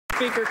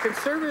Speaker,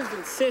 Conservatives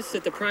insist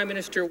that the Prime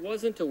Minister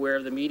wasn't aware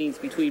of the meetings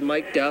between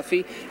Mike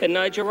Duffy and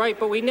Nigel Wright,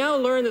 but we now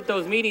learn that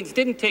those meetings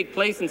didn't take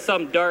place in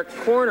some dark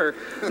corner.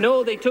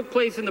 No, they took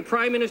place in the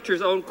Prime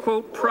Minister's own,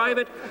 quote,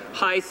 private,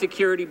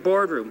 high-security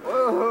boardroom.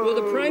 Will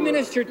the Prime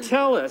Minister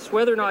tell us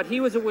whether or not he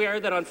was aware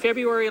that on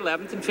February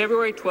 11th and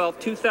February 12th,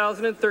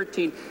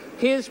 2013,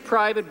 his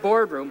private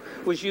boardroom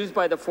was used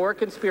by the four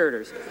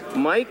conspirators,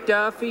 Mike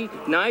Duffy,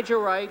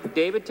 Nigel Wright,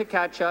 David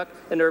Tkachuk,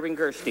 and Irving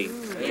Gerstein?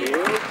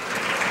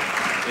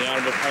 The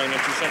Honourable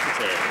Parliamentary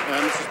Secretary.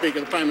 Mr.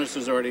 Speaker, the Prime Minister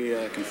has already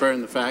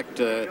confirmed the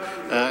fact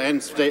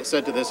and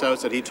said to this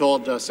House that he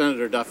told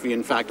Senator Duffy,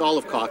 in fact, all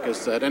of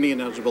caucus, that any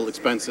ineligible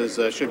expenses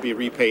should be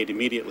repaid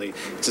immediately.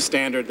 It's a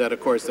standard that, of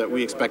course, that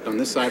we expect on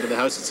this side of the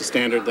House. It's a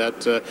standard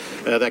that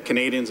that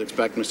Canadians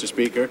expect, Mr.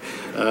 Speaker.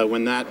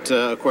 When that,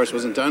 of course,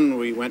 wasn't done,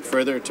 we went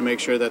further to make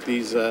sure that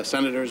these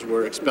senators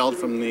were expelled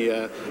from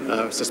the,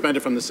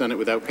 suspended from the Senate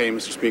without pay,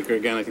 Mr. Speaker.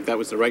 Again, I think that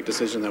was the right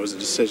decision. That was a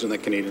decision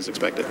that Canadians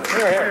expected.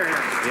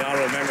 The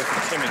Honourable Member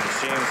for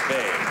Timmins-James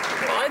Bay.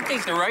 Well, I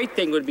think the right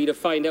thing would be to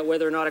find out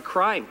whether or not a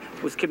crime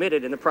was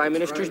committed in the Prime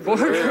Minister's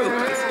boardroom.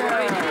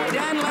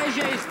 Dan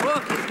Leger's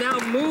book has now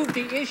moved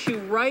the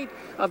issue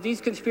of these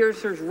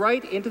conspirators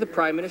right into the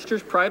Prime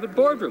Minister's private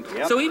boardroom.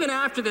 Yep. So even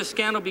after this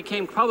scandal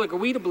became public, are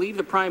we to believe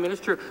the Prime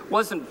Minister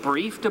wasn't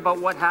briefed about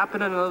what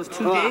happened in those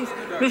 2 days?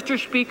 Mr.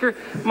 Speaker,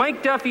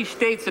 Mike Duffy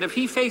states that if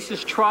he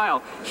faces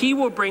trial, he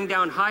will bring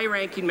down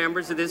high-ranking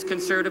members of this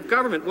Conservative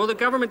government. Will the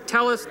government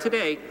tell us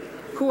today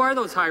who are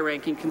those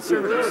high-ranking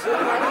Conservatives? The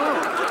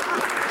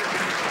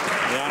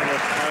Honourable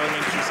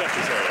Parliamentary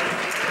Secretary.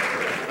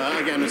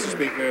 Again, Mr.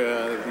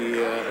 Speaker,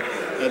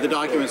 the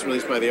documents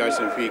released by the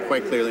RCMP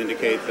quite clearly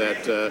indicate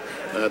that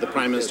the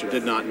Prime Minister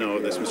did not know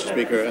this, Mr.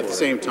 Speaker. At the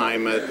same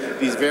time,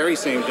 these very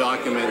same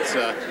documents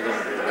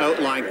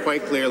outline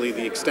quite clearly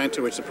the extent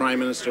to which the Prime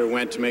Minister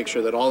went to make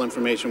sure that all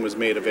information was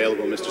made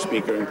available, Mr.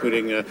 Speaker,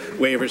 including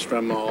waivers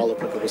from all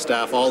applicable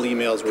staff. All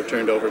emails were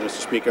turned over,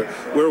 Mr. Speaker.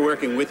 We're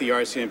working with the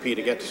RCMP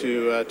to get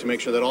to make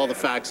sure that all the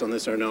facts on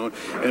this are known.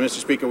 And, Mr.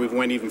 Speaker, we've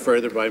went even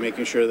further by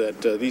making sure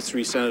that these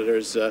three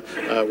senators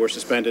were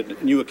suspended.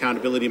 New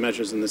accountability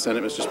measures in the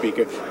Senate, Mr.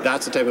 Speaker.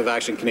 That's the type of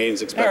action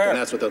Canadians expect, and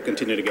that's what they'll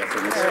continue to get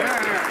from us.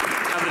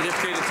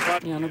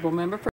 The Honourable Member for